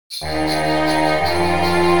Hello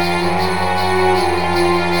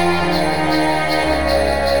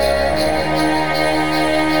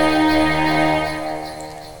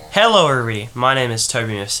everybody, my name is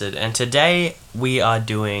Toby Mifsud, and today we are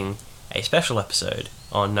doing a special episode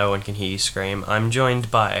on No One Can Hear You Scream. I'm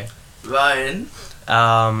joined by Ryan.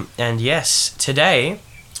 And yes, today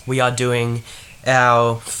we are doing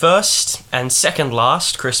our first and second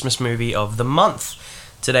last Christmas movie of the month.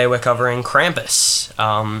 Today we're covering Krampus,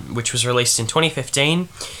 which was released in 2015,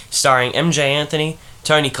 starring MJ Anthony,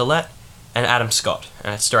 Toni Collette, and Adam Scott,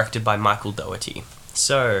 and it's directed by Michael Dougherty.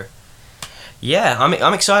 So, yeah,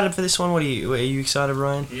 I'm excited for this one. Are you excited,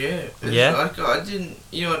 Ryan? Yeah. Yeah? I didn't,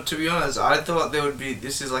 to be honest, I thought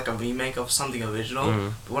this is like a remake of something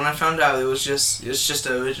original, but when I found out it's just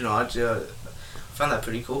the original, I found that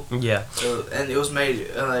pretty cool. Yeah. So, and it was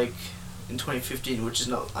made, in 2015, which is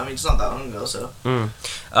it's not that long ago, so.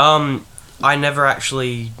 I never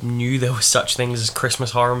actually knew there were such things as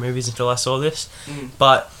Christmas horror movies until I saw this,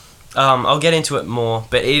 but I'll get into it more,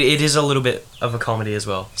 but it is a little bit of a comedy as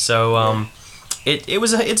well, so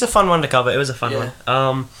it's a fun one to cover. It was a fun one.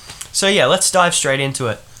 So yeah, let's dive straight into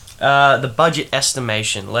it. The budget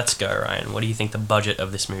estimation, let's go, Ryan. What do you think the budget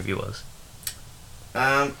of this movie was?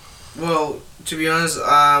 Well, to be honest,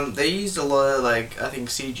 they used a lot of, I think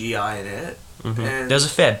CGI in it. Mm-hmm. There's a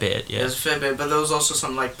fair bit, yeah. There's a fair bit, but there was also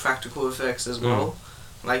some, practical effects as well.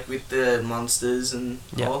 Like with the monsters and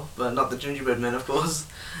all, but not the gingerbread men, of course.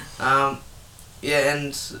 And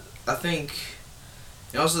I think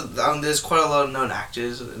also there's quite a lot of known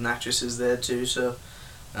actors and actresses there too, so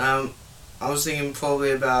I was thinking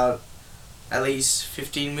probably about at least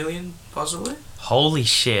 15 million, possibly. Holy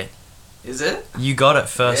shit. Is it? You got it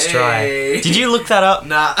first try. Did you look that up?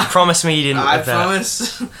 Nah. Promise me you didn't I look that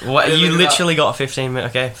promise. What, you literally got 15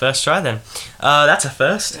 minutes. Okay, first try then. That's a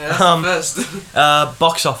first. Yeah, that's the first.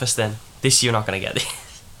 Box office then. This you're not going to get.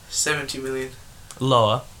 70 million.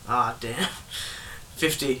 Lower. Ah, damn.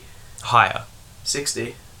 50. Higher.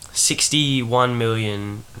 60.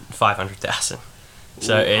 61,500,000.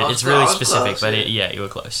 So Ooh, it's really specific, close, but you were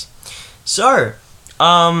close. So,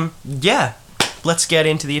 yeah. Let's get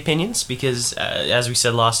into the opinions, because as we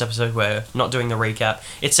said last episode, we're not doing the recap.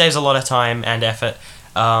 It saves a lot of time and effort,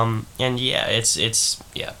 and yeah, it's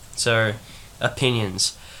so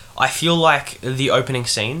opinions. I feel like the opening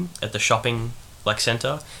scene at the shopping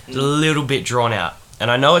center is a little bit drawn out, and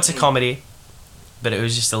I know it's a comedy, but it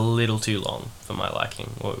was just a little too long for my liking.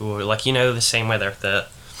 Or the scene where they're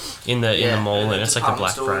in the mall and it's like the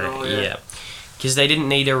Black Friday, because they didn't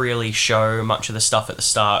need to really show much of the stuff at the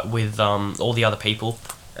start with all the other people.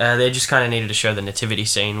 They just kind of needed to show the nativity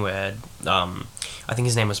scene where I think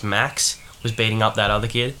his name was Max, was beating up that other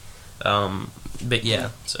kid. But yeah,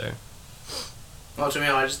 so. Well, to me,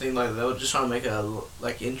 I just think they were just trying to make a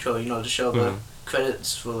intro, to show the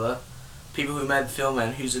credits for the people who made the film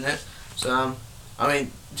and who's in it. So to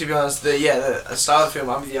be honest, the start of the film,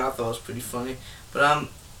 I thought it was pretty funny. But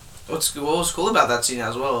what was cool about that scene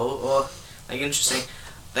as well, or interesting,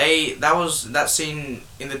 that scene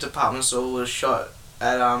in the department store was shot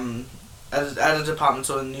at a department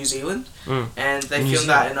store in New Zealand, and they filmed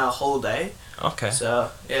that in a whole day. Okay.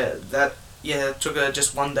 So it took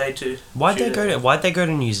just one day to. Why'd they go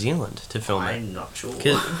to New Zealand to film it? I'm not sure.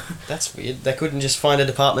 'Cause that's weird. They couldn't just find a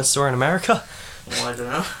department store in America. Well, I don't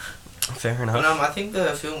know. Fair enough. But I think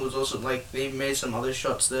the film was also they made some other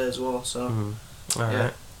shots there as well. So.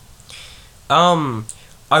 Alright.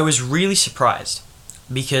 I was really surprised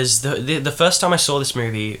because the first time I saw this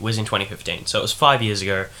movie was in 2015, so it was 5 years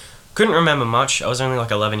ago. Couldn't remember much. I was only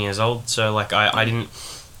 11 years old, so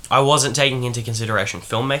I wasn't taking into consideration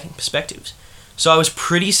filmmaking perspectives. So I was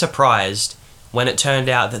pretty surprised when it turned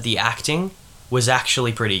out that the acting was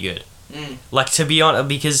actually pretty good. To be honest,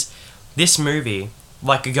 because this movie,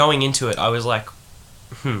 going into it, I was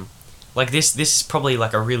this is probably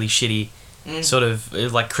a really shitty sort of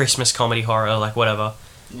Christmas comedy horror, whatever.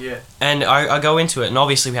 Yeah. And I go into it, and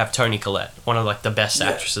obviously we have Toni Collette, one of the best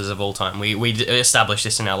actresses of all time. We established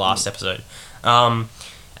this in our last episode. And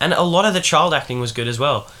a lot of the child acting was good as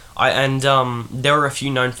well. There were a few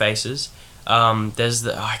known faces. There's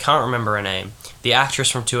I can't remember her name. The actress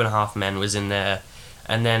from 2.5 Men was in there,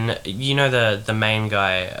 and then the main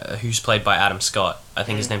guy who's played by Adam Scott. I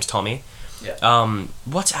think his name's Tommy. Yeah.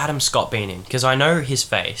 What's Adam Scott been in? Because I know his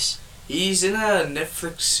face. He's in a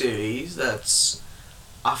Netflix series that's.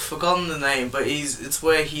 I've forgotten the name, but it's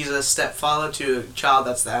where he's a stepfather to a child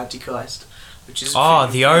that's the Antichrist, which is The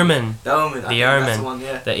Omen. The Omen. The Omen. That's the one,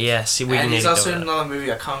 yeah. See, we and need he's to also go in with another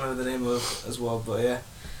movie I can't remember the name of as well, but yeah.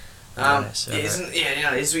 Isn't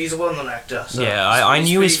he's a well-known actor. So yeah, I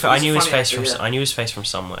knew his face actor, from I knew his face from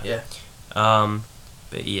somewhere. Yeah.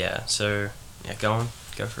 But yeah, so yeah, go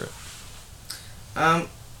for it.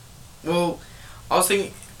 Well, I was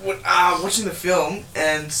thinking, watching the film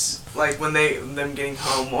and like when them getting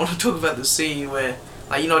home, I want to talk about the scene where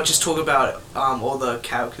just talk about all the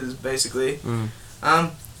characters basically.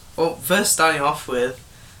 Well, first starting off with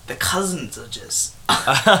the cousins are just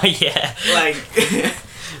yeah, like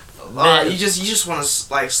you just want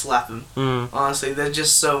to like slap them. Honestly, they're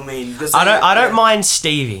just so mean. I don't mind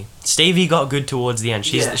Stevie. Stevie got good towards the end.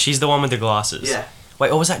 She's the one with the glasses. Yeah.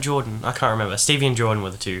 Wait, or was that Jordan? I can't remember. Stevie and Jordan were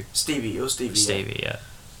the two. Stevie. Yeah.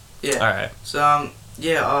 Yeah. All right. So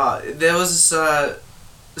there was this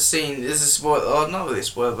scene. This is a spoiler. Oh, not really a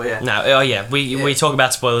spoiler, but yeah. No. Oh yeah. We talk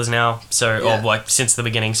about spoilers now. So Yeah. or like since the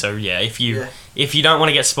beginning. So yeah, if you don't want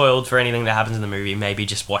to get spoiled for anything that happens in the movie, maybe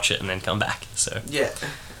just watch it and then come back. So. Yeah.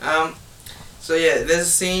 So yeah, there's a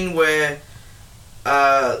scene where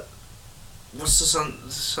what's the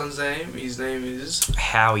son's name? His name is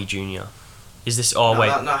Howie Jr. Is this? No,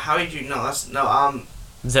 Howie Jr. No, that's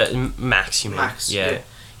The Max, you mean? Max. Yeah.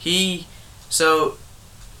 The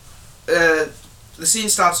scene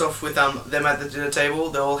starts off with them at the dinner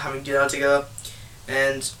table. They're all having dinner together,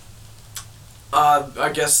 and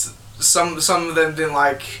I guess some of them didn't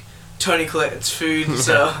like Tony Collette's food,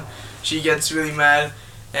 so she gets really mad,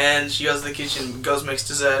 and she goes to the kitchen, makes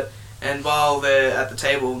dessert, and while they're at the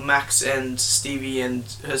table, Max and Stevie and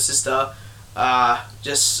her sister are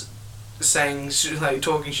just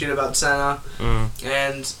talking shit about Santa,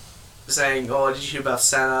 and saying, "Oh, did you hear about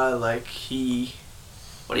Santa? Like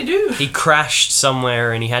what do you do? He crashed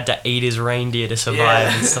somewhere and he had to eat his reindeer to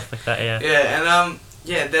survive and stuff like that." Yeah.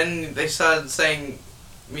 Yeah, and then they started saying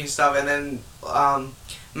mean stuff, and then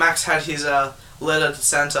Max had his letter to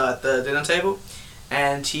Santa at the dinner table,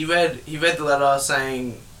 and he read the letter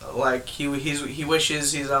saying like he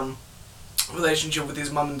wishes his relationship with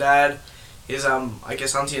his mum and dad, his I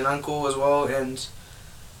guess auntie and uncle as well, and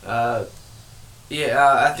I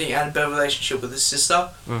think and a better relationship with his sister,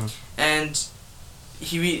 and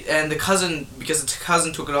the cousin, because the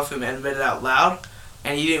cousin took it off him and read it out loud,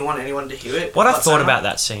 and he didn't want anyone to hear it. What I thought about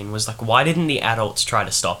that scene was like, why didn't the adults try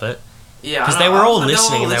to stop it? Yeah, because they were all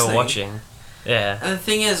listening and they were watching. Yeah. And the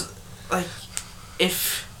thing is, like,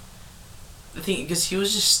 because he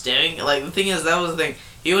was just staring. Like the thing is, that was the thing.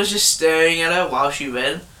 He was just staring at her while she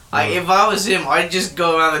read. Like if I was him, I'd just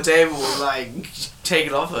go around the table and like take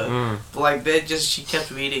it off her. But like she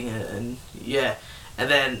kept reading it, and yeah,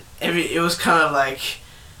 and then it was kind of like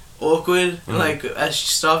awkward, like as she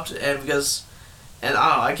stopped, and I don't know.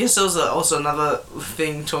 I guess there was also another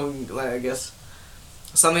thing talking, like I guess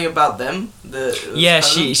something about them.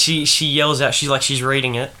 She yells out. She's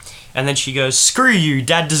reading it. And then she goes, "Screw you!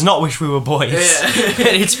 Dad does not wish we were boys." Yeah.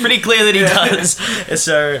 And it's pretty clear that he does.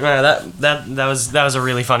 So no, that was a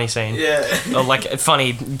really funny scene. Yeah. Or, like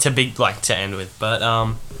funny to end with, but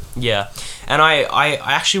yeah. And I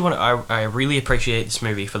actually I really appreciate this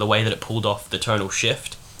movie for the way that it pulled off the tonal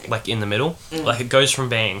shift, like in the middle. Like it goes from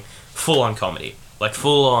being full on comedy, like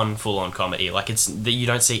full on comedy, like it's that you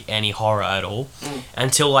don't see any horror at all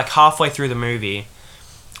until like halfway through the movie,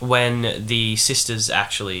 when the sisters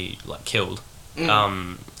actually like killed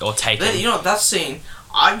or taken. Then, that scene,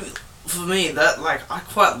 for me that like I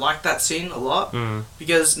quite like that scene a lot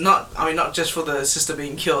because not just for the sister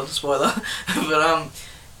being killed, spoiler, but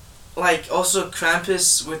like also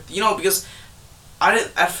Krampus with because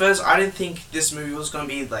at first I didn't think this movie was gonna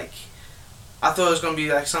be like, I thought it was gonna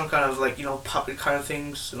be like some kind of like puppet kind of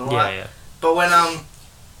things and all that. Yeah. But when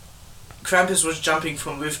Krampus was jumping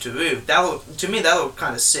from roof to roof, that looked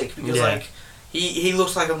kind of sick because like he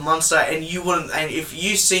looks like a monster, and if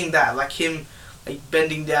you seen that, like him like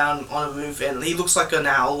bending down on a roof, and he looks like an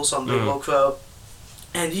owl or something or crow,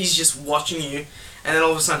 and he's just watching you, and then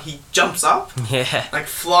all of a sudden he jumps up, like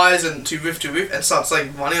flies into roof to roof and starts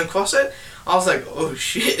like running across it. I was like, oh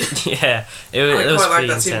shit. Yeah, it I was quite like that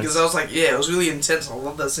intense. scene because I was like, it was really intense. I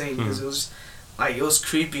love that scene because it was. Like it was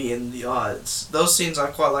creepy and those scenes I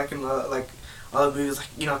quite like in like other movies, like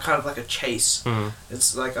kind of like a chase.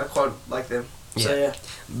 It's like I quite like them. Yeah. So yeah.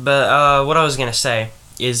 But what I was gonna say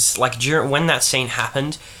is like when that scene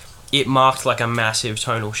happened, it marked like a massive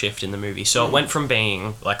tonal shift in the movie. So it went from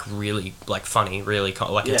being like really like funny, really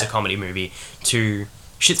it's a comedy movie, to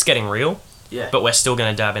shit's getting real. Yeah. But we're still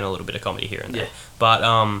gonna dab in a little bit of comedy here and there. Yeah. But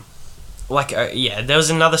there was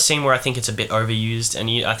another scene where I think it's a bit overused, and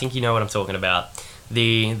I think you know what I'm talking about.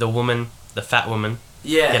 The woman, the fat woman,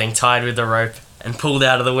 getting tied with the rope and pulled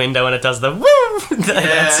out of the window, and it does the woo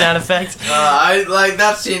that sound effect. I like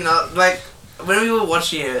that scene. Like when we were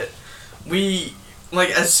watching it, we,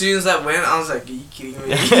 like, as soon as that went, I was like, are you kidding me?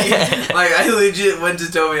 Like, I legit went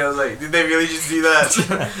to Toby, I was like, did they really just do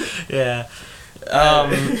that? Yeah.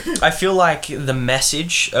 I feel like the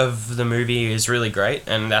message of the movie is really great,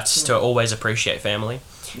 and that's to always appreciate family.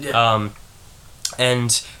 Yeah.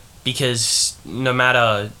 And because no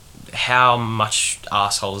matter how much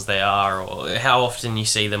assholes they are, or how often you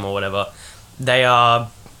see them or whatever, they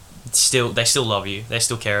still love you. They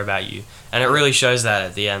still care about you, and it really shows that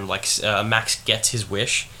at the end. Like Max gets his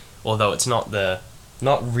wish, although it's not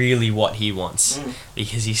really what he wants,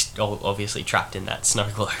 because he's obviously trapped in that snow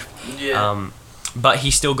globe. Yeah. But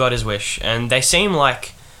he still got his wish, and they seem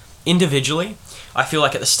like individually. I feel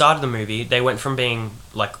like at the start of the movie, they went from being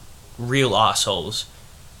like real assholes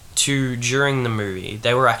to during the movie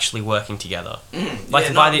they were actually working together.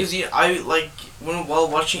 Like while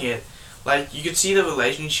watching it, like you could see the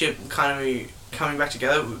relationship kind of coming back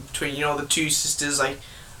together between the two sisters, like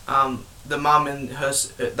the mum and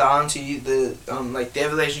the auntie, like their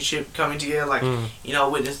relationship coming together, like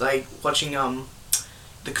with like watching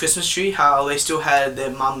the Christmas tree, how they still had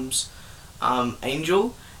their mum's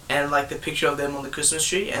angel and like the picture of them on the Christmas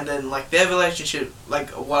tree, and then like their relationship, like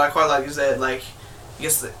what I quite like is that like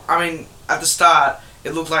at the start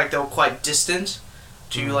it looked like they were quite distant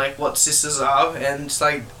to like what sisters are, and it's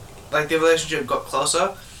like their relationship got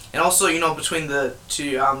closer, and also between the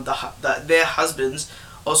two their husbands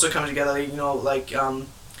also coming together, like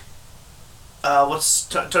what's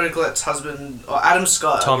Tony Collette's husband, or Adam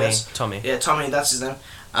Scott, Tommy. I guess. Tommy. Yeah, Tommy, that's his name.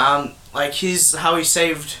 Like how he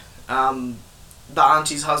saved the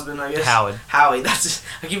auntie's husband, I guess. Howie, that's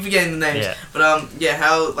I keep forgetting the names. Yeah. But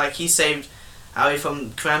how like he saved Howie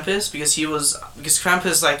from Krampus, because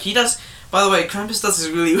Krampus, like, he does. By the way, Krampus does this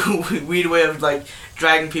really weird way of like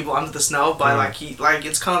dragging people under the snow by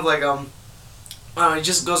it's kind of like he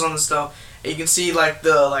just goes on the snow, and you can see like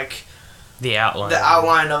the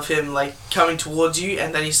outline of him like coming towards you,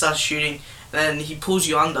 and then he starts shooting, and then he pulls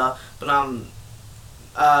you under, but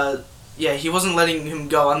he wasn't letting him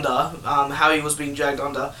go under. Howie was being dragged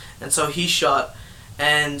under, and so he shot,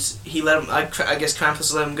 and he let him. I guess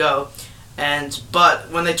Krampus let him go, but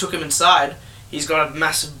when they took him inside, he's got a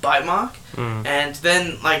massive bite mark, and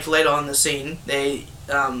then like later on in the scene, they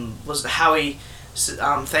Howie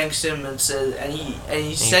thanks him and said, and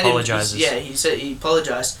he said apologizes. He said he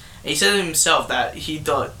apologized. And he said himself that he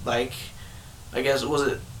thought, like, I guess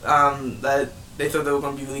that they thought they were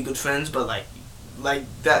gonna be really good friends, but like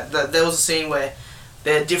that there was a scene where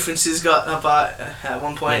their differences got apart at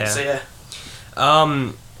one point. Yeah. So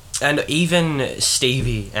yeah. And even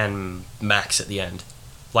Stevie and Max at the end,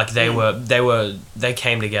 like they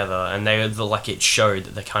came together, and it showed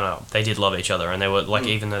that they did love each other, and they were like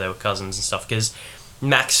even though they were cousins and stuff, because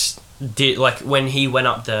Max did, like, when he went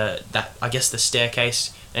up the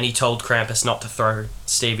staircase, and he told Krampus not to throw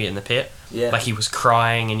Stevie in the pit. Yeah. Like, he was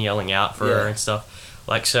crying and yelling out for her and stuff.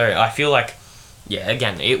 Like, so I feel like,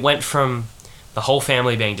 again, it went from the whole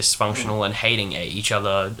family being dysfunctional and hating each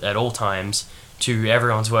other at all times to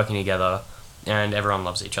everyone's working together and everyone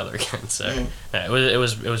loves each other again. So it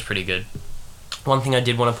was pretty good. One thing I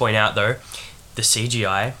did want to point out though, the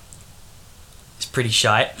CGI is pretty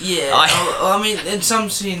shite. Yeah, I mean, in some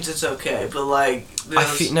scenes it's okay, but like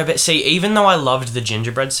but see, even though I loved the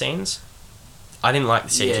gingerbread scenes, I didn't like the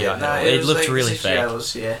CGI. Yeah, it looked really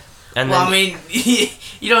fake. And well, I mean,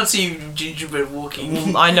 you don't see gingerbread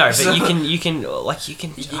walking. I know, but you can.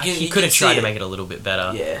 He could have tried to make it a little bit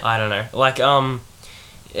better. Yeah. I don't know. Like,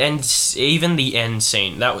 and even the end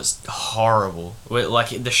scene, that was horrible.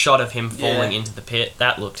 Like, the shot of him falling into the pit,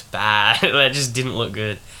 that looked bad. That just didn't look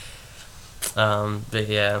good. But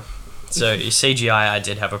yeah. So CGI I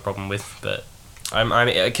did have a problem with, but I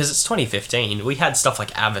mean, because it's 2015, we had stuff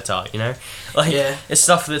like Avatar, like it's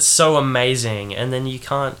stuff that's so amazing, and then you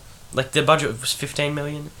can't. Like, the budget was 15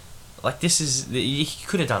 million. Like, you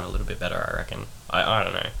could have done a little bit better, I reckon. I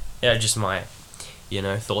don't know. Yeah, just my,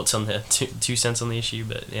 thoughts on the 2 cents on the issue,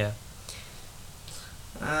 but yeah.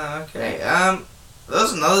 Okay. There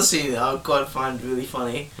was another scene that I quite find really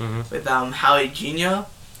funny with Howie Jr.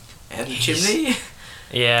 and the chimney.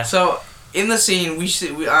 Yeah. So in the scene, we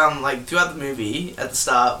like throughout the movie at the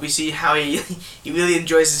start, we see how he really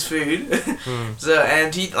enjoys his food. So,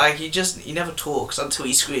 and he never talks until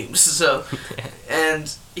he screams. So, and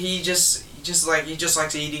he just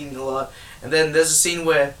likes eating a lot. And then there's a scene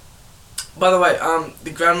where, by the way,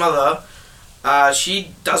 the grandmother,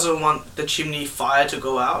 she doesn't want the chimney fire to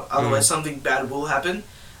go out, otherwise something bad will happen.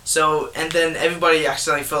 So, and then everybody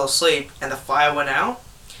accidentally fell asleep, and the fire went out,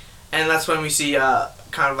 and that's when we see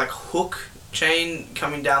kind of like hook chain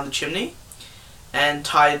coming down the chimney and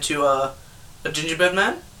tied to a gingerbread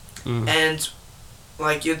man. and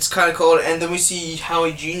like it's kind of cold. And then we see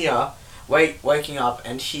Howie Jr. waking up,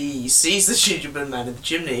 and he sees the gingerbread man in the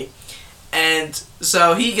chimney, and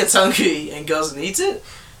so he gets hungry and goes and eats it.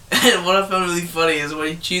 And what I found really funny is when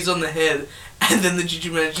he chews on the head, and then the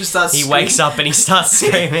gingerbread man just starts He wakes up and he starts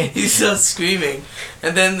screaming. He starts screaming.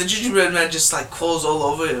 And then the gingerbread man just like crawls all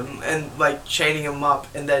over him and like chaining him up,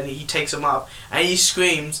 and then he takes him up and he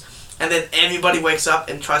screams, and then everybody wakes up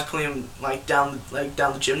and tries pulling him down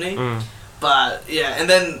the chimney. But yeah, and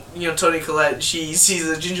then Toni Collette, she sees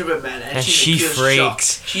the gingerbread man and she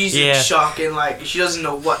freaks. Shock. She's in shock and like she doesn't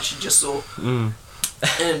know what she just saw. And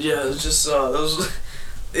yeah, it was just it was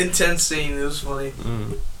intense scene. It was funny.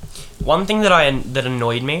 One thing that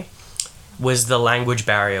annoyed me was the language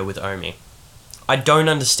barrier with Omi. I don't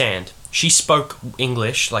understand. She spoke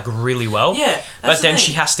English like really well. Yeah, but then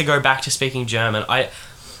she has to go back to speaking German.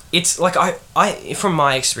 It's like I from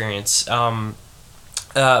my experience,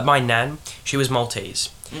 my nan, she was Maltese,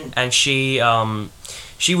 and she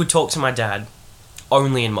would talk to my dad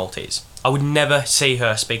only in Maltese. I would never see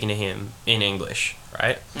her speaking to him in English,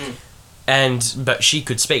 right? But she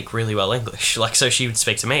could speak really well English, like so she would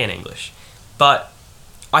speak to me in English. But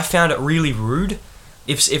I found it really rude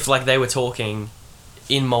if like they were talking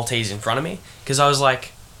in Maltese in front of me, because I was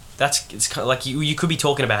like, it's kind of like you could be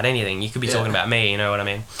talking about anything. You could be talking about me, you know what I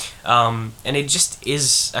mean? And it just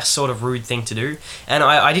is a sort of rude thing to do. And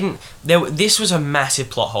I didn't. This was a massive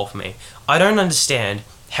plot hole for me. I don't understand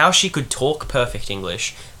how she could talk perfect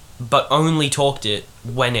English, but only talked it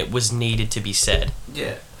when it was needed to be said.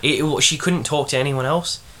 Yeah. She couldn't talk to anyone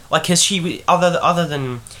else. Like, cause she other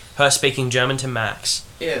than her speaking German to Max.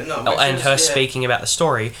 Yeah, no. And her speaking about the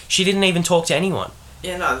story, she didn't even talk to anyone.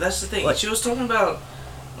 Yeah, no, that's the thing. Like, she was talking about,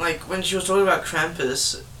 like, when she was talking about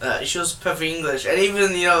Krampus, she was perfect English. And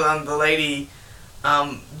even, the lady,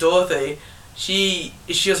 Dorothy, she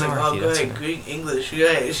was like, oh, go ahead, Greek English,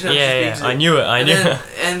 yeah. Yeah, I knew it, I knew it.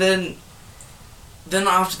 And then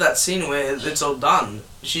after that scene where it's all done,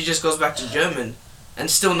 she just goes back to German, and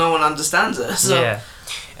still no one understands her, so. Yeah,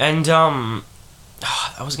 and,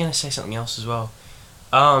 I was gonna say something else as well.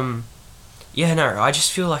 Yeah, no, I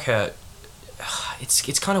just feel like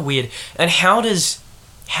it's kind of weird. And how does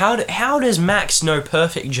Max know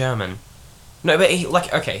perfect German? No, but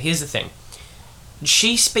okay, here's the thing.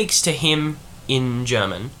 She speaks to him in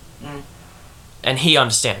German, and he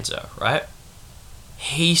understands her, right?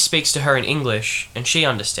 He speaks to her in English, and she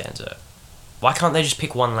understands her. Why can't they just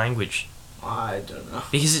pick one language? I don't know.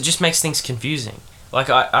 Because it just makes things confusing. Like,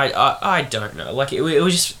 I don't know. Like, it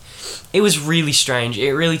was really strange.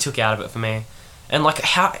 It really took out of it for me. And, like,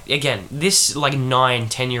 how, again, this, like,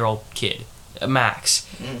 9-10-year-old kid, Max,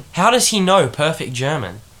 how does he know perfect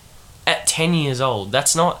German? At 10 years old.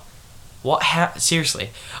 That's not... seriously.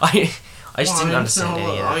 I just didn't understand any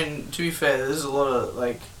of that. I mean, to be fair, there's a lot of,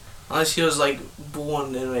 like... Unless he was, like,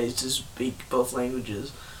 born and raised to speak both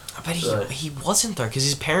languages. But he wasn't, though, because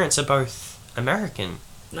his parents are both American.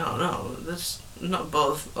 No, that's not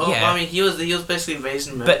both. Oh, Yeah. I mean, he was basically raised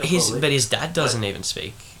in America. But his dad doesn't even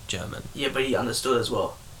speak German. Yeah, but he understood as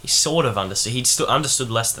well. He sort of understood. He still understood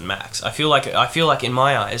less than Max. I feel like in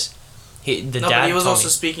my eyes, dad. But he was also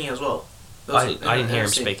speaking as well. I didn't hear him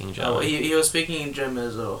speaking German. Oh, he was speaking in German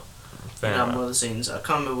as well. Fair in enough. one of the scenes. I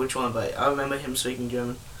can't remember which one, but I remember him speaking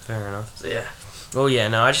German. Fair enough. So yeah. Well, yeah,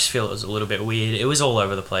 no, I just feel it was a little bit weird. It was all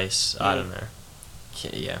over the place. I don't know.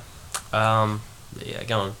 Yeah. Yeah,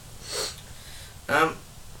 go on. I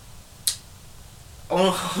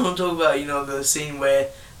want to talk about, the scene where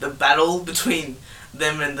the battle between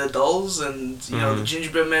them and the dolls and, the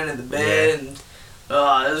gingerbread man and the bear and...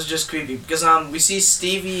 it was just creepy. Because we see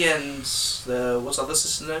Stevie and what's the other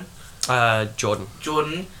sister's name? Jordan.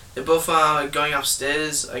 Jordan. They're both going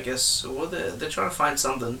upstairs, I guess. They're trying to find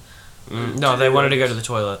something. No, they wanted to go to the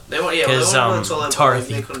toilet. Because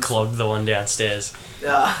Dorothy clogged the one downstairs.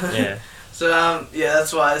 Yeah. So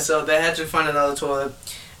that's why. So they had to find another toilet,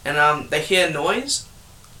 and they hear a noise,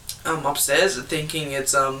 upstairs, thinking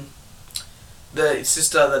it's the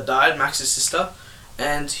sister that died, Max's sister,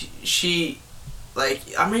 and she,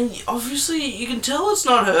 obviously you can tell it's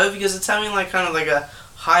not her because it's having kind of a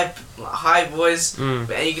high voice, and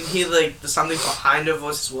you can hear there's something behind her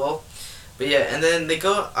voice as well. But yeah, and then they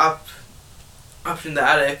go up in the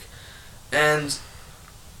attic, and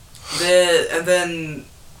then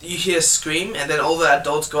you hear a scream, and then all the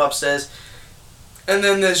adults go upstairs, and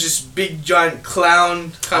then there's this big giant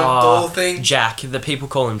clown kind of doll thing. Jack. The people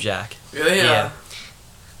call him Jack. Yeah.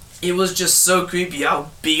 It was just so creepy how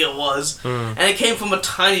big it was, and it came from a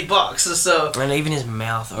tiny box. So and even his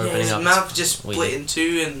mouth opening up. His mouth just split in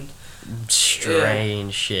two, and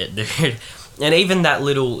strange shit, dude. And even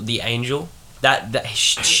the angel,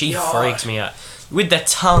 she freaked me out. With the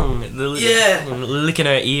tongue, licking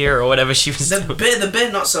her ear or whatever she was doing. The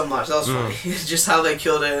bit not so much. That was funny. Just how they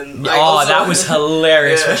killed her. And, like, that was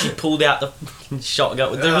hilarious when she pulled out the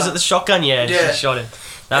shotgun. Was it the shotgun? Yeah, she shot him.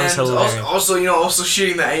 That was hilarious. Also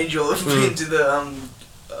shooting the angel into the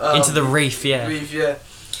into the reef. Yeah. Reef, yeah.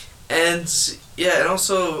 And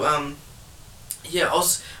also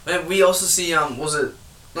we also see was it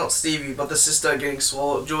not Stevie but the sister getting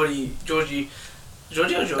swallowed, Georgie or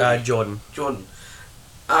Georgie? Jordan.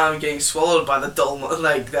 Getting swallowed by the doll,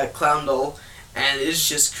 like that clown doll, and it's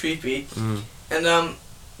just creepy. And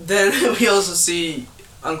then we also see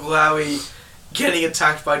Uncle Howie getting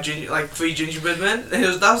attacked by 3 gingerbread men.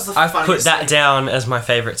 That was the funniest. I've put that scene. down as my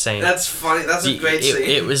favourite scene. That's funny. That's a great scene.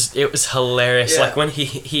 It was hilarious. Yeah. Like when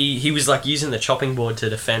he was like using the chopping board to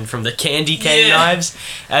defend from the candy cane knives,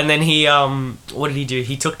 and then he what did he do?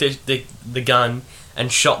 He took the gun and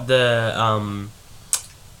shot the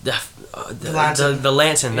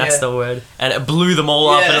lantern. That's the word, and it blew them all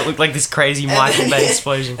up, and it looked like this crazy Michael Bay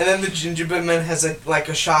explosion. And then the gingerbread man has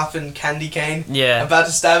a sharpened candy cane. Yeah. About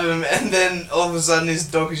to stab him, and then all of a sudden his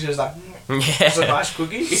dog is just like, "It's a nice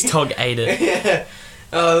cookie." His dog ate it. Yeah.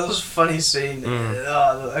 Oh, that was a funny scene.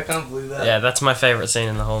 Oh, I can't believe that. Yeah, that's my favorite scene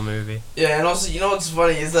in the whole movie. Yeah, and also, you know what's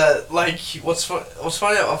funny is that, like, what's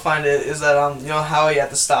funny I find it is that, you know, Howie at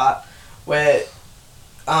the start, where,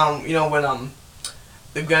 you know, when,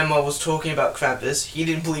 the grandma was talking about Krampus, he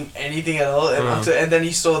didn't believe anything at all, and then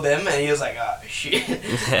he saw them, and he was like, oh, shit.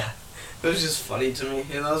 Yeah. It was just funny to me,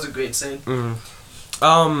 and that was a great scene.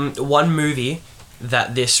 One movie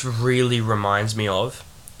that this really reminds me of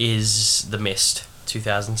is The Mist,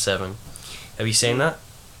 2007. Have you seen that?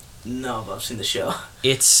 No, but I've seen the show.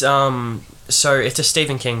 It's so it's a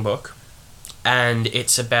Stephen King book, and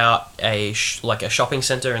it's about a shopping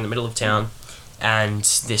center in the middle of town, and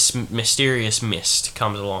this mysterious mist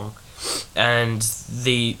comes along, and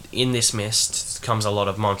in this mist comes a lot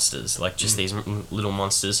of monsters, like just these little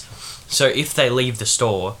monsters. So if they leave the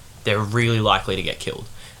store, they're really likely to get killed,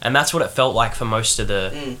 and that's what it felt like for most of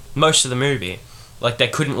the movie. Like, they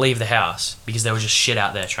couldn't leave the house because there was just shit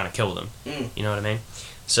out there trying to kill them. You know what I mean?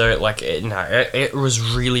 So, like, it was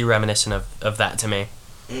really reminiscent of that to me.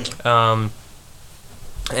 And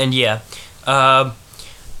yeah.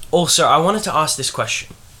 Also, I wanted to ask this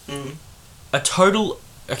question.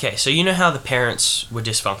 Okay, so you know how the parents were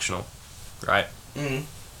dysfunctional, right?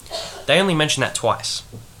 They only mentioned that twice.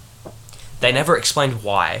 They never explained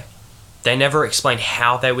why. They never explained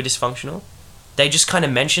how they were dysfunctional. They just kind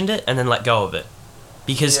of mentioned it and then let go of it.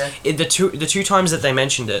 Because the two times that they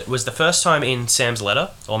mentioned it was the first time in Sam's letter,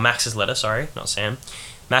 or Max's letter, sorry, not Sam,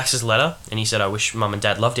 Max's letter, and he said, I wish Mum and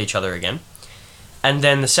Dad loved each other again. And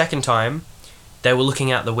then the second time, they were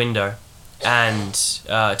looking out the window, and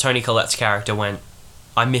Toni Collette's character went,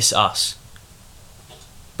 I miss us.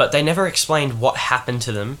 But they never explained what happened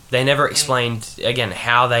to them. They never explained, again,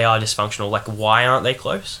 how they are dysfunctional, like why aren't they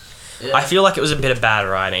close? Yeah. I feel like it was a bit of bad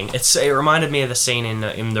writing. It reminded me of the scene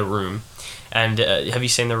in The Room. And have you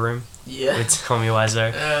seen The Room? Yeah. With Tommy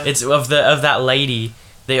Wiseau. It's of that lady,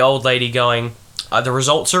 the old lady going, the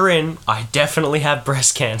results are in, I definitely have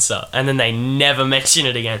breast cancer. And then they never mention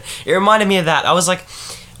it again. It reminded me of that. I was like,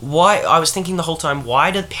 why? I was thinking the whole time,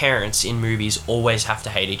 why do parents in movies always have to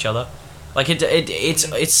hate each other? Like,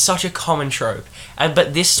 it's such a common trope.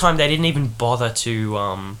 But this time they didn't even bother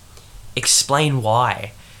to explain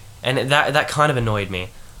why. And that kind of annoyed me.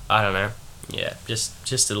 I don't know. Yeah,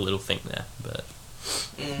 just a little thing there, but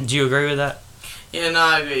do you agree with that? Yeah, no,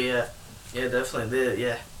 I agree. Yeah, definitely.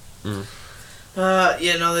 Yeah. No,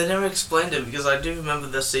 they never explained it because I do remember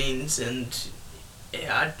the scenes, and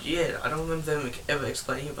I don't remember them ever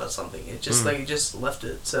explaining about something. It just like it just left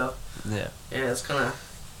it. So yeah, it's kind of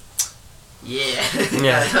yeah.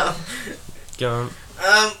 Go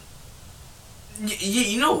on.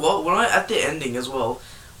 You know what? When at the ending as well,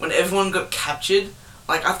 when everyone got captured.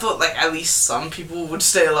 Like, I thought, like, at least some people would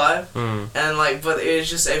stay alive. And, like, but it was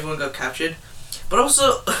just everyone got captured. But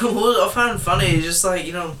also, what I found funny is just, like,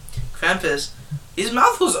 you know, Krampus, his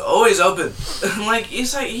mouth was always open. Like,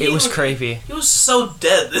 it's like... It was creepy. He was so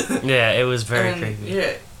dead. Yeah, it was very creepy.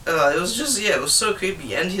 Yeah. It was just, it was so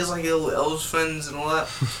creepy. And he has, like, little elves friends and all that.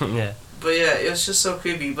 Yeah. But, yeah, it was just so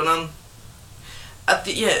creepy. But,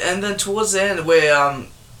 and then towards the end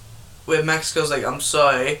where Max goes, like, I'm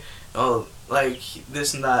sorry, like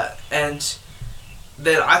this and that, and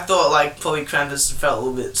then I thought like probably Krampus felt a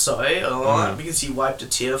little bit sorry because he wiped a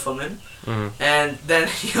tear from him, and then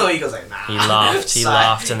he goes like nah. He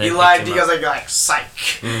laughed, and then he goes like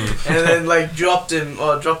psych, and then like dropped what's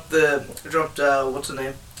her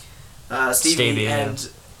name, Stevie, yeah.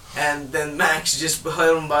 and then Max just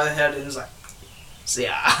held him by the head and was like, "See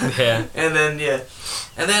ya." Yeah. And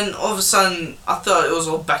then all of a sudden, I thought it was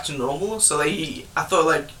all back to normal. So like I thought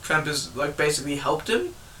like Krampus like basically helped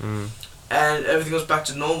him, and everything was back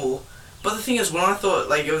to normal. But the thing is, when I thought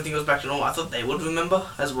like everything was back to normal, I thought they would remember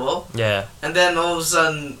as well. Yeah. And then all of a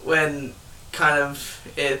sudden, when kind of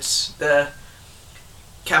it's the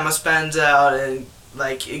camera spans out and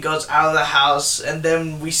like it goes out of the house, and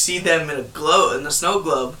then we see them in a snow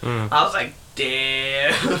globe. I was like,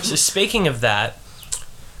 damn. So speaking of that,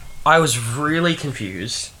 I was really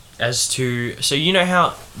confused as to, so you know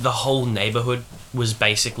how the whole neighborhood was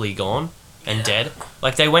basically gone and dead?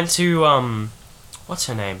 Like they went to what's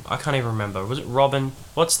her name? I can't even remember. Was it Robin?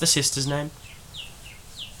 What's the sister's name?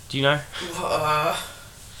 Do you know?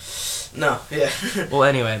 No, yeah. Well,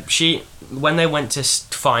 anyway, when they went to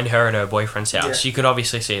find her at her boyfriend's house, you could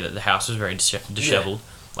obviously see that the house was very disheveled.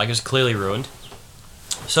 Like, it was clearly ruined.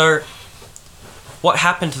 So, what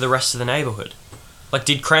happened to the rest of the neighborhood? Like,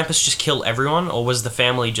 did Krampus just kill everyone, or was the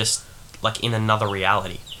family just, like, in another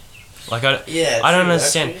reality? Like, I don't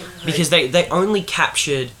understand. Actually. Because they only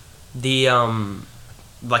captured the,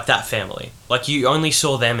 like, that family. Like, you only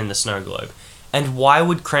saw them in the snow globe. And why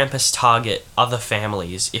would Krampus target other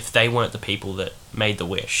families if they weren't the people that made the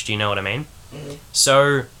wish? Do you know what I mean? Mm-hmm.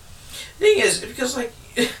 So... The thing is, because, like,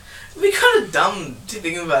 it'd be kind of dumb to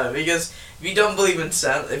think about it, because if you don't believe in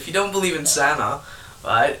Santa,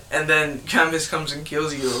 right, and then Krampus comes and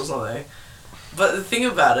kills you or something, but the thing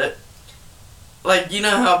about it, like, you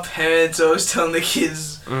know how parents always telling the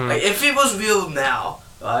kids, like, if it was real now,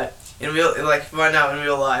 right, right now in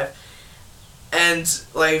real life, and,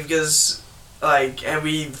 like, because... Like, and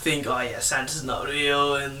we think, oh yeah, Santa's not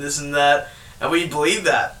real, and this and that, and we believe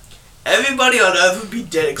that. Everybody on Earth would be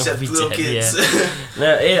dead except little kids. Yeah.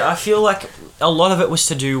 No, I feel like a lot of it was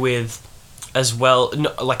to do with, as well,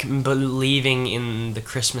 like believing in the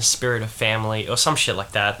Christmas spirit of family or some shit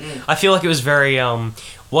like that. I feel like it was very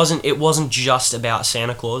wasn't just about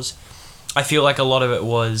Santa Claus. I feel like a lot of it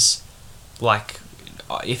was like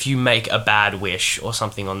if you make a bad wish or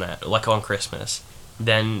something on that, like on Christmas,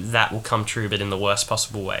 then that will come true, but in the worst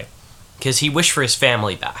possible way. Because he wished for his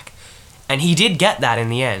family back. And he did get that in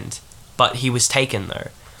the end, but he was taken, though.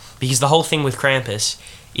 Because the whole thing with Krampus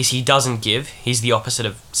is he doesn't give. He's the opposite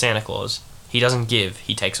of Santa Claus. He doesn't give,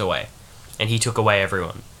 he takes away. And he took away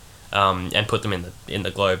everyone. And put them in the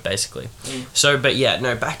globe, basically. So, but yeah,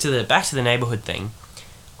 no, back to the neighborhood thing.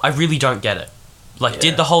 I really don't get it. Like,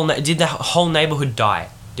 did the whole neighborhood die?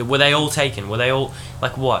 Were they all taken? Were they all,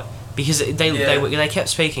 like, what? Because they kept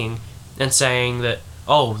speaking and saying that,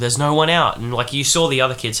 oh, there's no one out, and like you saw the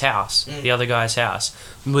other kid's house, the other guy's house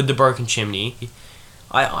with the broken chimney.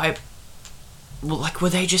 Well, like were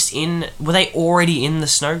they already in the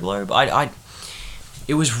snow globe?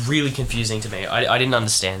 It was really confusing to me. I didn't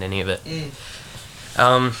understand any of it.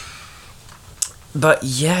 But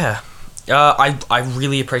yeah, I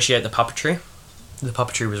really appreciate the puppetry. The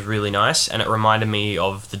puppetry was really nice, and it reminded me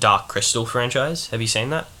of the Dark Crystal franchise. Have you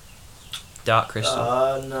seen that? Dark Crystal.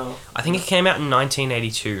 No. I think it came out in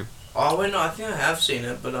 1982. Oh wait, no, I think I have seen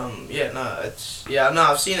it, but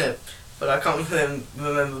I've seen it, but I can't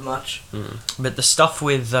remember much. But the stuff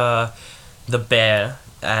with the bear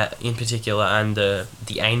in particular and the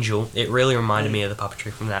angel, it really reminded me of the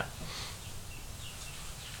puppetry from that.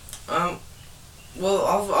 Well,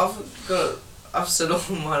 I've said all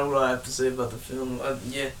what I have to say about the film.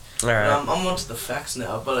 All right. I'm onto the facts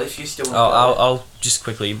now, but if you still want I'll just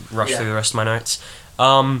quickly rush through the rest of my notes.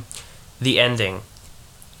 The ending,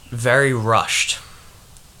 very rushed,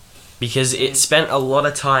 because it spent a lot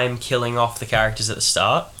of time killing off the characters at the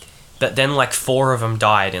start, but then like 4 of them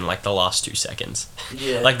died in like the last 2 seconds.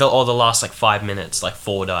 Yeah. Like the last like 5 minutes, like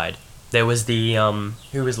 4 died. There was the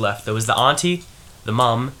who was left? There was the auntie, the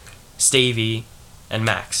mum, Stevie, and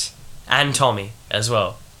Max, and Tommy as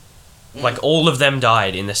well. Like, all of them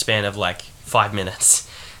died in the span of, like, 5 minutes.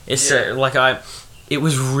 It's, it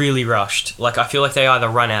was really rushed. Like, I feel like they either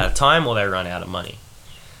run out of time or they run out of money.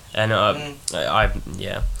 And,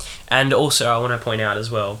 And also, I want to point out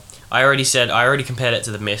as well, I already compared it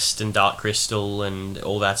to The Mist and Dark Crystal and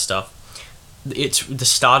all that stuff. The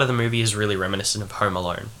start of the movie is really reminiscent of Home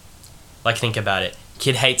Alone. Like, think about it.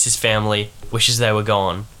 Kid hates his family, wishes they were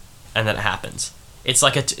gone, and then it happens. It's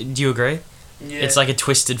like do you agree? Yeah. It's like a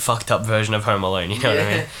twisted, fucked up version of Home Alone, you know what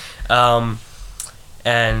I mean?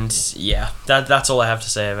 And yeah, that's all I have to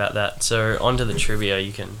say about that. So on to the trivia,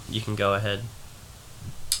 you can go ahead.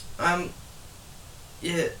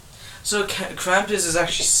 Yeah. So Krampus is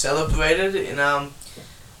actually celebrated in I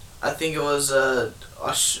think it was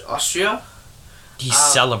Austria. He's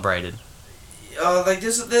celebrated. Like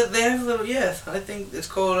this, they have a little, I think it's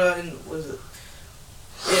called, what is it?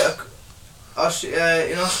 Yeah,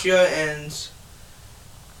 in Austria and,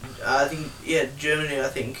 I think, Germany, I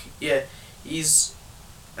think, he's,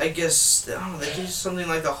 I guess, I don't know, they do something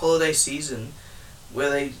like the holiday season, where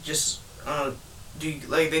they just,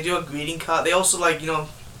 they do a greeting card, they also, like,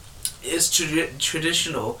 it's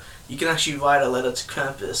traditional, you can actually write a letter to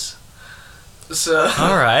Krampus. So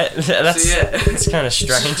alright, that's kind of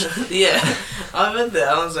strange. I read that.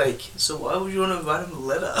 I was like, so why would you want to write him a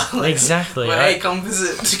letter? Like, exactly. Hey, come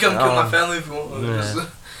visit, to come kill my family if you want.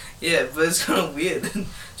 But it's kind of weird,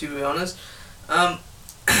 to be honest.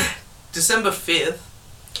 December 5th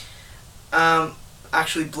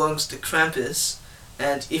actually belongs to Krampus,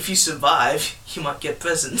 and if you survive, you might get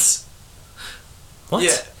presents. What?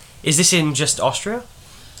 Yeah. Is this in just Austria?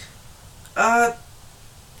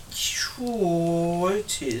 Sure,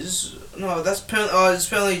 it is. No, that's apparently. It's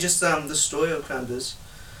apparently just the story of Krampus.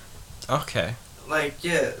 Okay.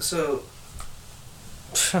 So.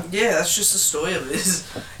 That's just the story of it.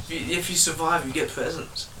 If you survive, you get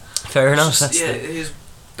presents. Fair enough. Just, his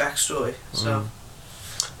backstory. So.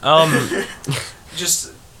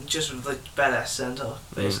 Just like badass Santa,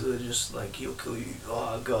 basically. Just like he'll kill you.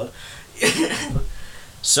 Oh god.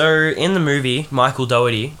 So, in the movie, Michael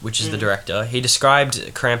Dougherty, which is the director, he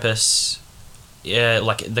described Krampus,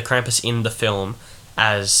 like the Krampus in the film,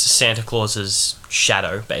 as Santa Claus's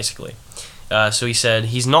shadow, basically. So he said,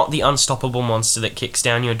 he's not the unstoppable monster that kicks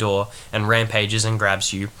down your door and rampages and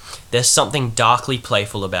grabs you. There's something darkly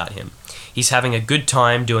playful about him. He's having a good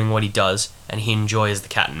time doing what he does, and he enjoys the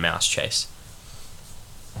cat and mouse chase.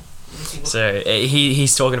 So,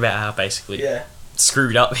 he's talking about how basically...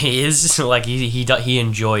 screwed up he is. Like he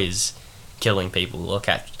enjoys killing people or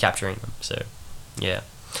capturing them. So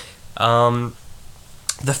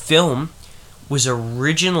the film was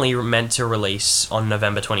originally meant to release on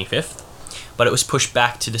November 25th, but it was pushed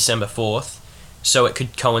back to December 4th so it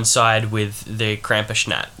could coincide with the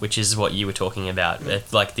Krampusnacht, which is what you were talking about,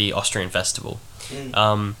 like the Austrian festival.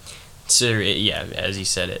 So as you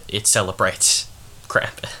said, it celebrates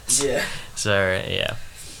Krampus. So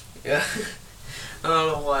I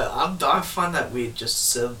don't know why. I find that weird just to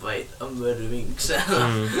celebrate a murdering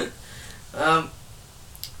Santa.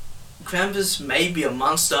 Krampus may be a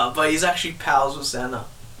monster, but he's actually pals with Santa.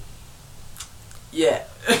 Yeah.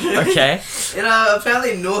 Okay.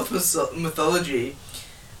 Apparently in Norse mythology,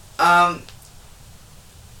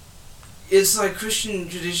 it's like Christian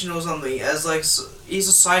tradition or something, as like, he's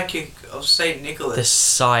a sidekick of Saint Nicholas. The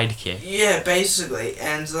sidekick? Yeah, basically.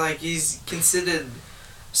 And like, he's considered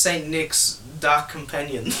Saint Nick's dark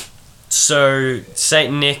companion. So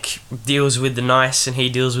Saint Nick deals with the nice and he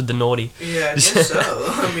deals with the naughty. Yeah, I guess so.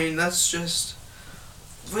 I mean, that's just...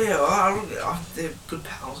 Well, they're good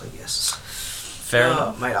pals, I guess. Fair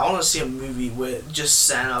enough. Mate, I want to see a movie where just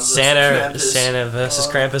Santa versus Krampus. Santa versus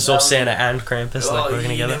Krampus, or Santa and Krampus, like working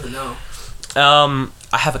together. You never know.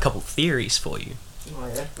 I have a couple theories for you. Oh,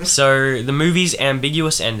 yeah? So, the movie's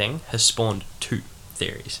ambiguous ending has spawned two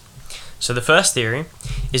theories. So the first theory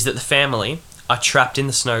is that the family are trapped in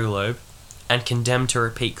the snow globe and condemned to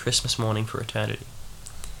repeat Christmas morning for eternity.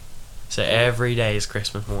 So every day is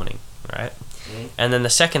Christmas morning, right? And then the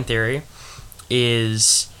second theory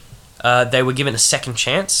is they were given a second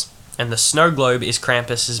chance, and the snow globe is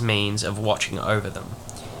Krampus's means of watching over them.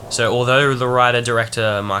 So although the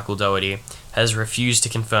writer-director Michael Dougherty has refused to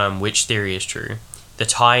confirm which theory is true, the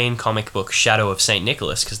tie-in comic book Shadow of St.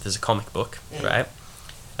 Nicholas, because there's a comic book, right,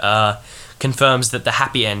 confirms that the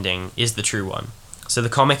happy ending is the true one. So the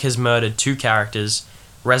comic has murdered two characters,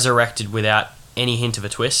 resurrected without any hint of a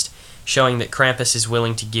twist, showing that Krampus is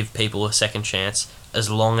willing to give people a second chance as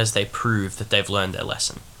long as they prove that they've learned their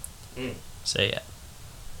lesson. So yeah.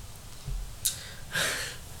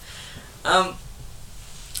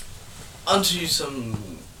 Onto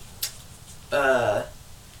some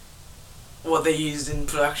what they used in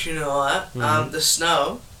production and all that. The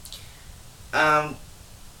snow.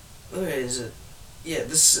 Where is it? Yeah,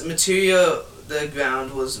 this material, the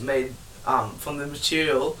ground was made from the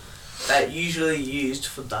material that usually used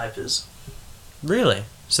for diapers. Really?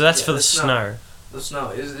 So that's for the snow. The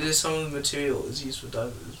snow. It is some of the material is used for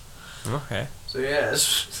diapers. Okay. So yeah, I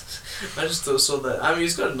just saw that. I mean,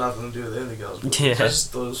 it's got nothing to do with anything else. But Yeah. I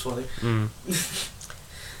just thought it was funny.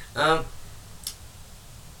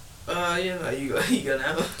 You go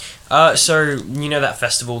now. So you know that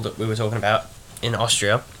festival that we were talking about in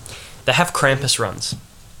Austria? They have Krampus runs.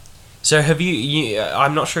 So have you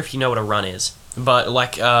I'm not sure if you know what a run is, but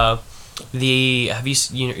like you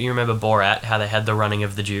remember Borat, how they had the running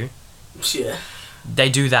of the Jew? Yeah. They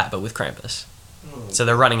do that, but with Krampus. So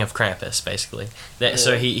the running of Krampus, basically.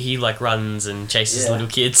 So he like runs and chases little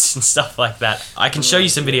kids and stuff like that. I can show you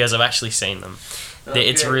some videos. I've actually seen them.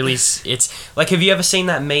 It's really, it's like, have you ever seen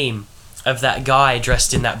that meme of that guy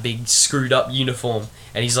dressed in that big screwed up uniform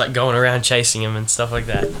and he's like going around chasing him and stuff like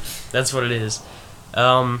that? That's what it is.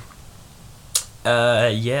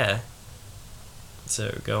 Yeah.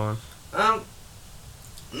 So go on.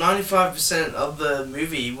 95% of the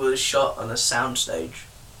movie was shot on a soundstage.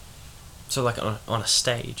 So like on a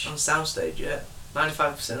stage. On a soundstage, yeah.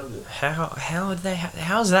 95% of it.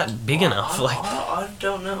 How's that big enough? I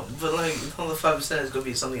don't know, but like on the 5% is gonna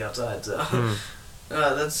be something outside. So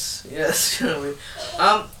that's kind of weird.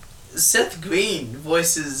 Seth Green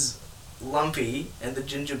voices Lumpy and the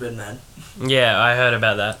Gingerbread Man. Yeah, I heard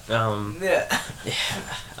about that.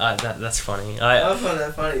 That's funny. I found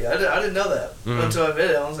that funny. I didn't know that until I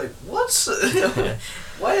read it. I was like, what?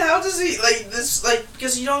 Why? How does he like this? Like,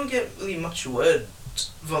 because you don't get really much word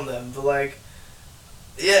from them, but like,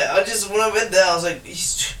 yeah. When I read that, I was like,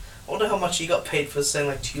 I wonder how much he got paid for saying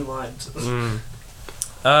like 2 lines.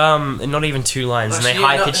 Not even 2 lines, and they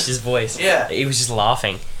high pitched his voice. Yeah, he was just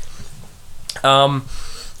laughing.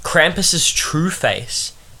 Krampus's true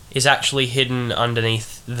face is actually hidden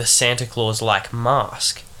underneath the Santa Claus-like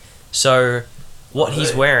mask. So, what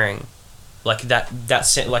he's wearing, like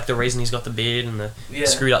that's like the reason he's got the beard and the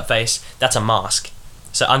screwed up face, that's a mask.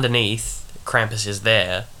 So underneath, Krampus is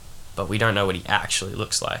there, but we don't know what he actually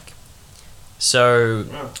looks like. So,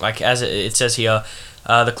 like as it says here,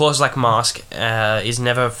 the Claus-like mask is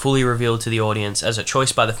never fully revealed to the audience as a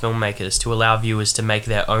choice by the filmmakers to allow viewers to make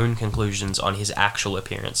their own conclusions on his actual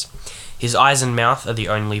appearance. His eyes and mouth are the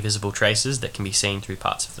only visible traces that can be seen through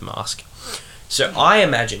parts of the mask. So I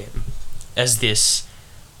imagine him as this,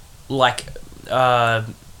 like,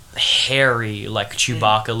 hairy, like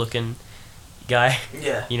Chewbacca-looking guy.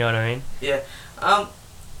 Yeah. You know what I mean? Yeah.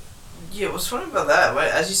 Yeah, what's funny about that,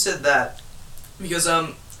 right? As you said that, because,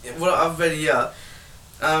 what I've read here,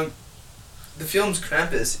 the film's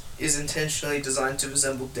Krampus is intentionally designed to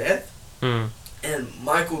resemble death, and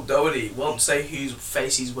Michael Dougherty won't say whose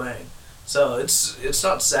face he's wearing, so it's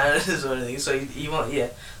not Santa's or anything. So he won't,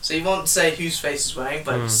 so he won't say whose face he's wearing,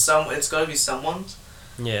 but it's got to be someone's.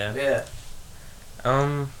 Yeah. Yeah.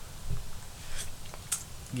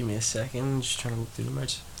 Give me a second. Just trying to look through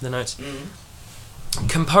the notes.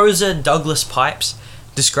 Composer Douglas Pipes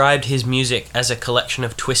described his music as a collection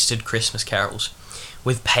of twisted Christmas carols,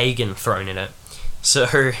 with pagan thrown in it.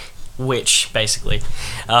 So, witch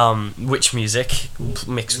music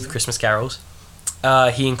mixed with Christmas carols.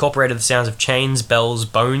 He incorporated the sounds of chains, bells,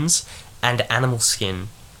 bones, and animal skin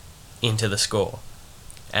into the score,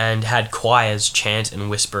 and had choirs chant and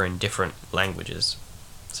whisper in different languages.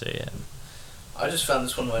 So yeah. I just found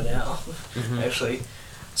this one right now, actually.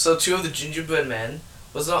 So 2 of the Gingerbread Men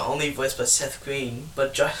was not only voiced by Seth Green,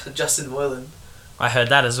 but Justin Roiland. I heard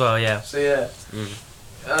that as well, yeah. So yeah.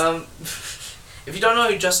 If you don't know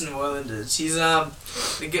who Justin Roiland is, he's the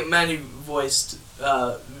man who voiced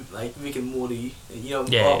like Rick and Morty. You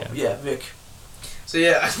know, Rick. So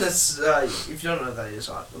yeah, that's if you don't know who that is,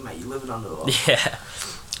 mate, you're living under a rock. Yeah.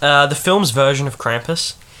 The film's version of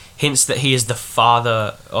Krampus hints that he is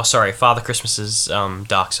Father Christmas's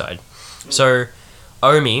dark side. So,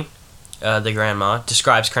 Omi, the grandma,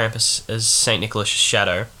 describes Krampus as Saint Nicholas'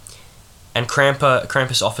 shadow, and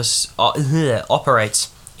Krampus operates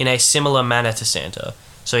in a similar manner to Santa.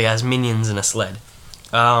 So he has minions and a sled.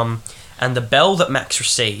 And the bell that Max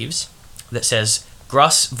receives, that says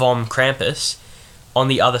 "Gruss vom Krampus," on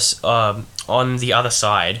the other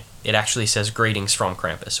side, it actually says "Greetings from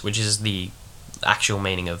Krampus," which is the actual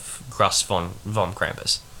meaning of Gruss vom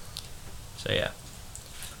Krampus. So yeah.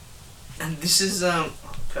 And this is okay,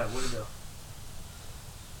 where'd it go?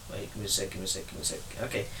 Wait, give me a sec.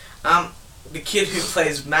 Okay. The kid who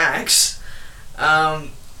plays Max,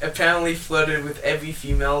 apparently flirted with every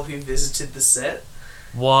female who visited the set.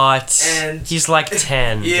 What? And he's like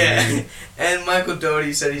 10. Yeah. Dude. And Michael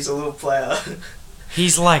Dougherty said he's a little player.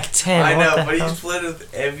 He's like 10. I know, but he's flirted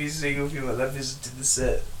with every single female that visited the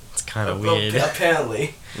set. It's kind of weird.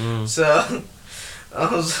 Apparently. So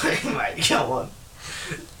I was like, mate, come on.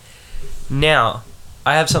 Now,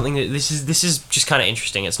 I have something that this is just kind of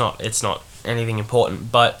interesting. It's not anything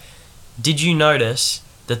important, but did you notice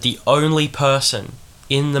that the only person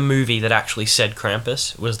in the movie that actually said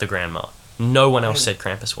Krampus was the grandma? No one else said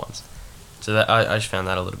Krampus once. So that I just found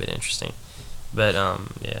that a little bit interesting. But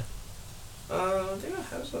yeah. I think I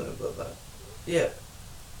have something about that. Yeah.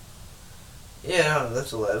 Yeah, no,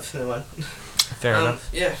 that's 11. Never mind. Fair enough.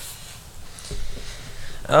 Yeah.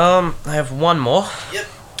 I have one more. Yep.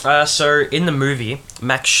 So in the movie,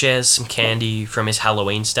 Max shares some candy from his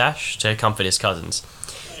Halloween stash to comfort his cousins.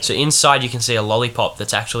 So inside you can see a lollipop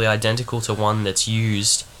that's actually identical to one that's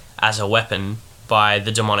used as a weapon by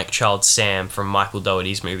the demonic child Sam from Michael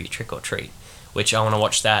Dougherty's movie Trick or Treat, which I want to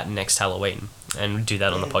watch that next Halloween and do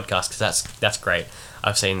that on the podcast because that's great.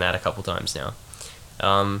 I've seen that a couple times now.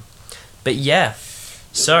 But yeah,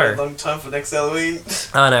 so... A long time for next Halloween.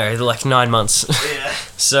 I know, like 9 months. Yeah.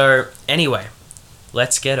 So, anyway,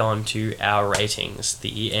 let's get on to our ratings,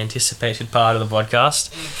 the anticipated part of the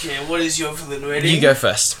podcast. Okay, what is your villain rating? You go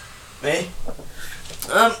first. Me?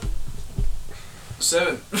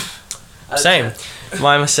 7. Same.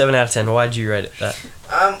 Mine was 7 out of 10. Why did you rate it that?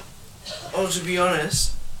 Well, to be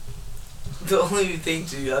honest, the only thing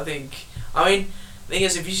the thing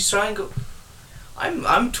is, if you try and go...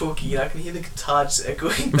 I'm talking, I can hear the guitar just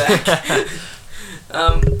echoing back.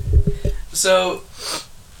 So...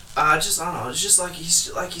 I don't know, it's just like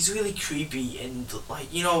he's really creepy and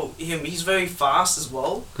like, you know, he's very fast as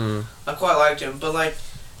well. I quite liked him, but like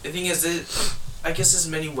the thing is that I guess there's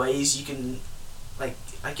many ways you can like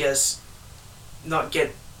not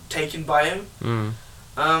get taken by him.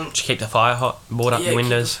 Just keep the fire hot, board up the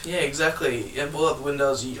windows. Exactly. Yeah, board up the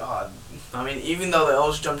windows. I mean, even though they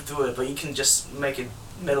always jump through it, but you can just make it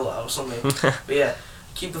metal out or something. But yeah,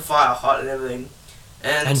 keep the fire hot and everything.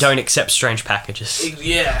 And don't accept strange packages.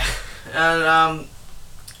 Yeah, and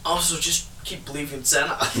also just keep believing in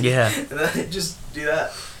Santa. Yeah. And then just do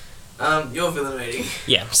that. Your villain rating?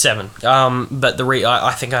 Yeah, 7. But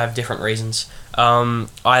I think I have different reasons.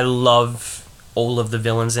 I love all of the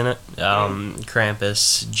villains in it.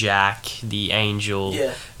 Krampus, Jack, the Angel,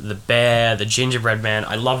 the Bear, the Gingerbread Man.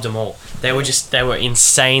 I loved them all. They were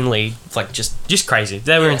insanely like just crazy.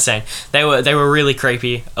 They were insane. They were really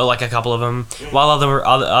creepy. Like a couple of them, while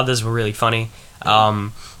others were really funny.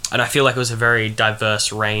 And I feel like it was a very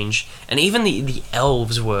diverse range. And even the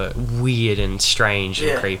elves were weird and strange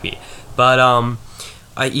and creepy. But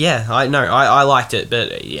I liked it,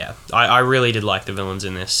 but yeah, I really did like the villains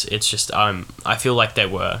in this. It's just I feel like they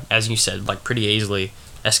were, as you said, like pretty easily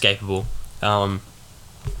escapable.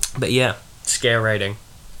 But yeah, scare rating.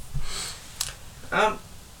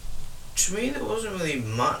 To me, there wasn't really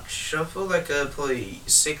much. I feel like probably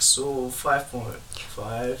 6 or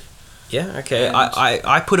 5.5. Yeah, okay.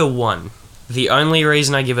 I put a 1. The only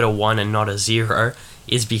reason I give it a 1 and not a 0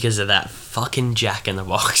 is because of that fucking Jack in the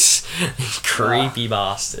Box. Creepy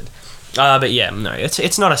bastard. But yeah, no,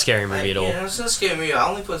 it's not a scary movie at all. Yeah, it's not a scary movie. I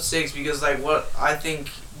only put 6 because like what I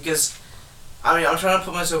think, because I mean I'm trying to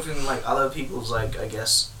put myself in like other people's like, I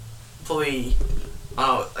guess probably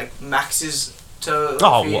like Max's to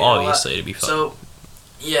obviously to be fun. So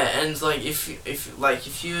yeah, and like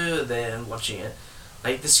if you're there and watching it,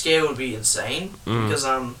 like the scare would be insane because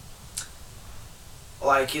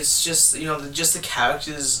like it's just, you know, just the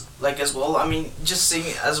characters like as well. I mean, just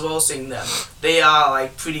seeing them, they are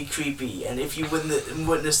like pretty creepy, and if you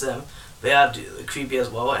witness them, they are creepy as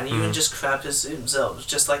well. And even just Krampus himself,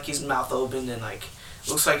 just like his mouth open and like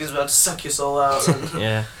looks like he's about to suck your soul out.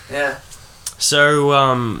 And yeah. So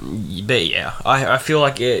but yeah, I feel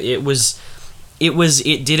like it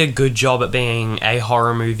did a good job at being a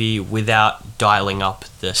horror movie without dialing up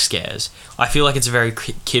the scares. I feel like it's a very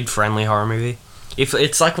kid-friendly horror movie. If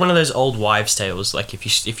it's like one of those old wives' tales, like if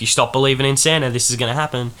you stop believing in Santa, this is gonna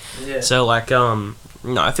happen. Yeah. So like no,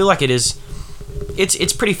 I feel like it is.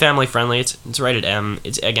 It's pretty family friendly. It's rated M.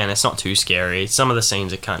 It's not too scary. Some of the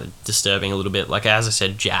scenes are kind of disturbing a little bit. Like as I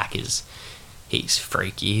said, Jack he's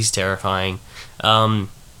freaky. He's terrifying. But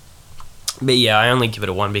yeah, I only give it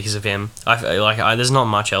a 1 because of him. There's not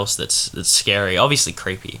much else that's scary. Obviously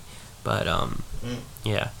creepy, but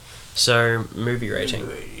yeah. So movie rating.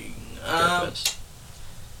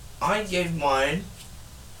 I gave mine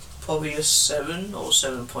probably a 7 or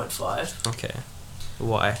 7.5. Okay.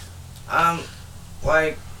 Why?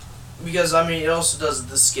 Like, because I mean it also does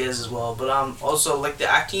the scares as well, but also like the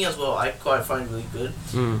acting as well I quite find really good.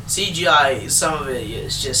 CGI, some of it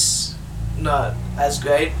is just not as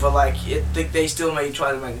great, but like they still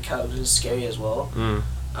try to make the characters scary as well.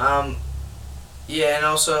 Yeah, and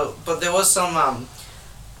also, but there was some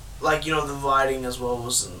like, you know, the writing as well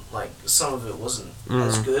wasn't, like, some of it wasn't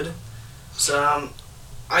as good. So,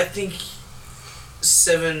 I think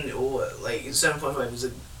 7 or, like, 7.5 is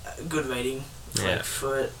a good rating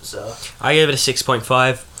for it, so... I gave it a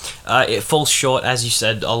 6.5. It falls short, as you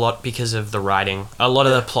said, a lot because of the writing. A lot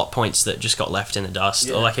of the plot points that just got left in the dust.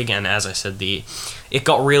 Yeah. Like, again, as I said, it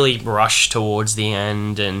got really rushed towards the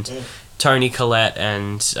end, and... Toni Collette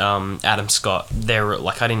and Adam Scott,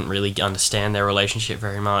 I didn't really understand their relationship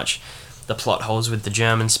very much. The plot holes with the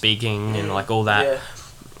German speaking and like all that.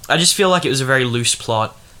 I just feel like it was a very loose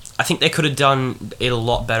plot. I think they could have done it a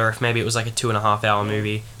lot better if maybe it was like a 2.5 hour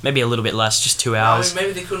movie, maybe a little bit less, just 2 hours. I mean,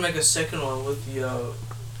 maybe they could make a second one with the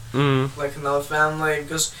Mm. like another family,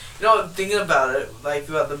 because thinking about it, like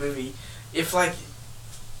about the movie, if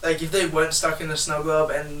if they weren't stuck in the snow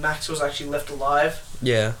globe and Max was actually left alive,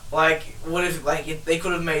 Yeah. like what if if they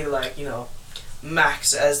could have made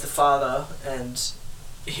Max as the father and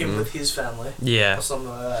him with his family, Yeah. or something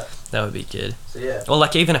like that. That would be good. So yeah. Or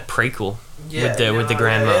like even a prequel with the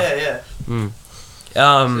grandma. Yeah. Mm.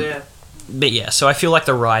 So yeah. But yeah, so I feel like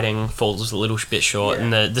the writing falls a little bit short,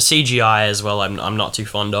 and the CGI as well. I'm not too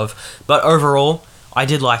fond of, but overall, I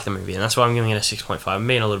did like the movie, and that's why I'm giving it a 6.5. I'm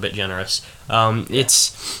being a little bit generous.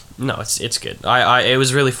 It's good. It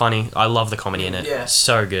was really funny. I love the comedy in it. Yeah.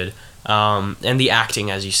 So good. And the acting,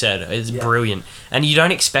 as you said, is brilliant, and you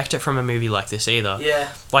don't expect it from a movie like this either. Yeah.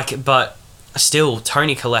 But still,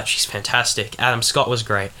 Toni Collette, she's fantastic. Adam Scott was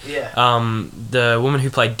great. Yeah. The woman who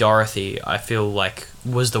played Dorothy, I feel like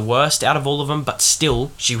was the worst out of all of them, but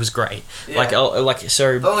still, she was great. Yeah.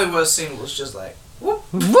 So. The only worst scene was just like whoop.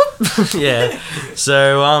 Whoop. Yeah.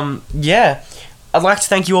 So I'd like to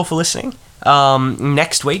thank you all for listening.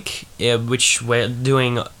 Next week, which we're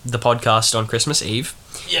doing the podcast on Christmas Eve.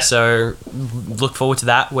 Yeah. So look forward to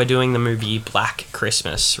that. We're doing the movie Black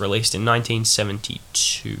Christmas, released in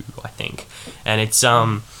 1972, I think, and it's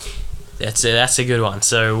that's a good one.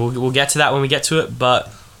 So we'll get to that when we get to it.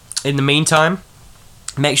 But in the meantime,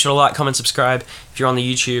 make sure to like, comment, subscribe. If you're on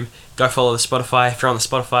the YouTube, go follow the Spotify. If you're on the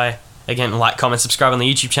Spotify, again, like, comment, subscribe on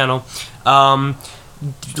the YouTube channel.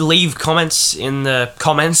 Leave comments in the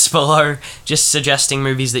comments below, just suggesting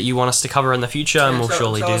movies that you want us to cover in the future, and we'll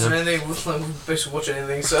surely do them. Anything, we'll basically watch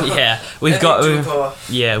anything. So yeah, we've got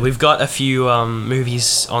a few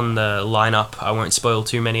movies on the lineup. I won't spoil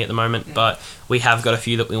too many at the moment, but we have got a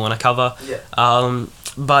few that we want to cover. Yeah.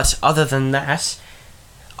 But other than that,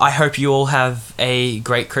 I hope you all have a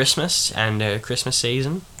great Christmas and a Christmas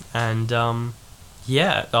season, and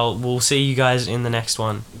we'll see you guys in the next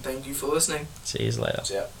one. Thank you for listening. See you later.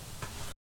 See ya.